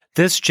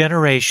This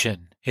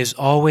generation is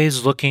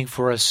always looking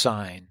for a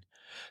sign.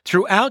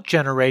 Throughout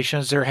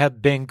generations, there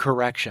have been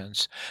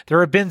corrections.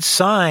 There have been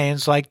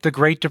signs like the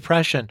Great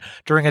Depression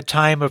during a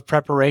time of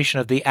preparation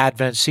of the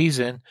Advent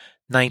season,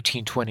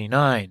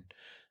 1929.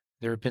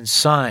 There have been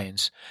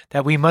signs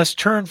that we must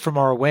turn from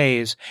our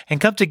ways and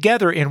come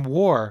together in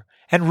war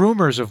and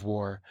rumors of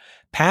war,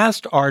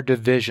 past our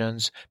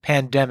divisions,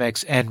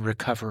 pandemics, and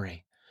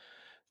recovery.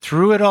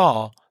 Through it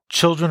all,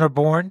 children are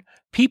born,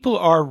 people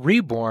are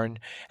reborn,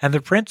 and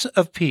the Prince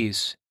of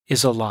Peace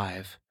is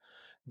alive.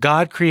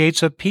 God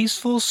creates a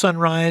peaceful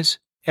sunrise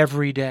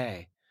every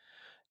day.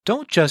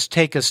 Don't just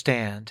take a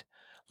stand.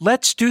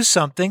 Let's do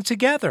something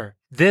together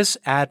this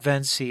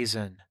Advent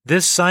season.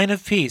 This sign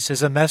of peace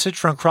is a message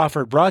from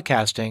Crawford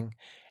Broadcasting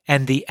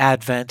and the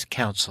Advent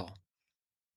Council.